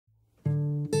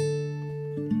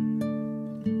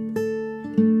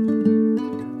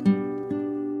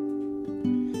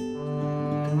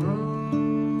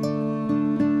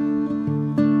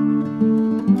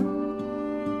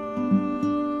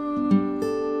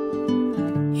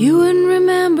You wouldn't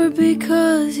remember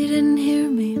because you didn't hear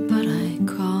me, but I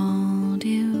called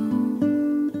you.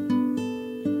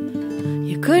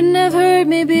 You couldn't have heard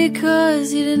me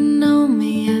because you didn't know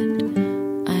me yet.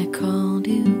 I called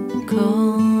you,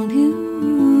 called you,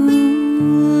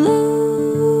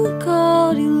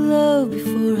 called you love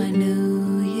before I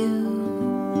knew you.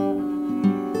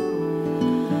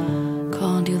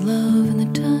 Called you love in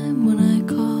the time when I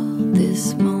called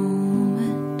this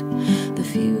moment the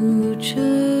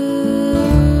future.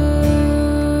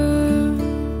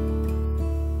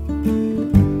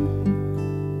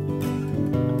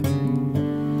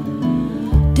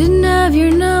 Didn't have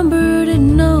your number,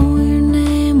 didn't know your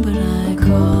name, but I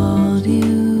called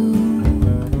you.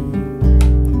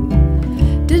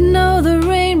 Didn't know the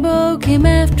rainbow came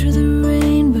after the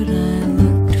rain, but I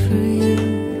looked for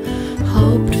you,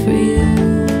 hoped for you.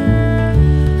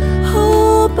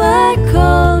 Hope I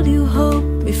called you,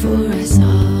 hope before I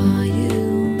saw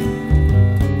you.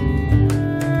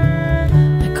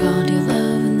 I called you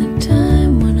love in the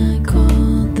time when I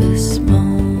called this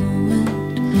moment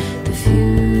the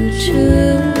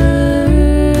future.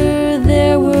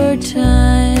 There were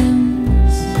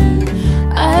times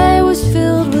I was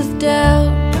filled with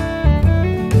doubt,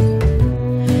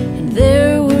 and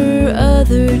there were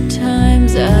other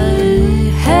times I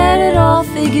had it all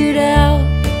figured out.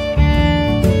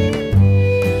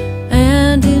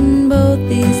 And in both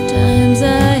these times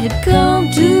I had come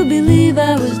to believe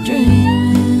I was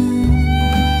dreaming.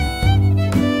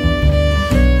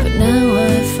 But now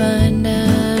I find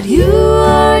out you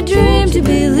are a dream to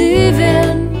believe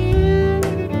in.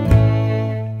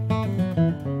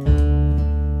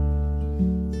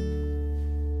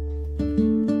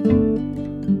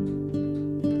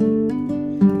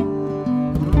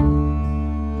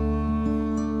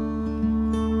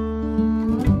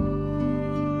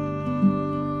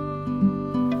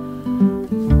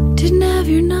 Didn't have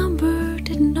your number,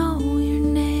 didn't know your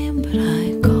name, but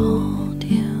I called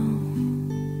you.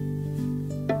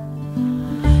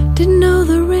 Didn't know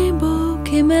the rainbow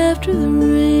came after the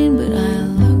rain, but I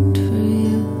looked for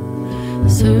you,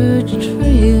 searched for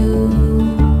you.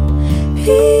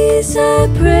 Peace, I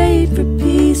prayed for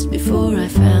peace before I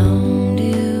found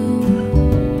you.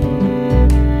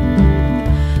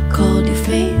 Called you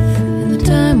faith in the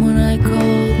time when I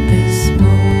called this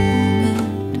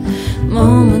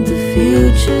moment the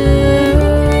future.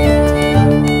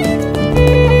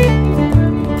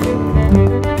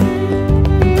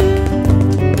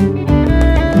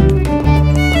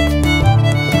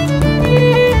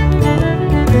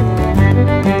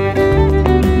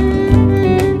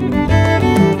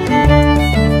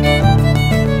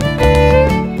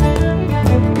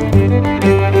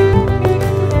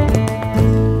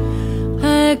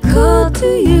 I called to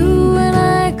you and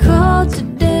I called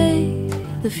today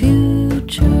the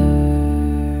future.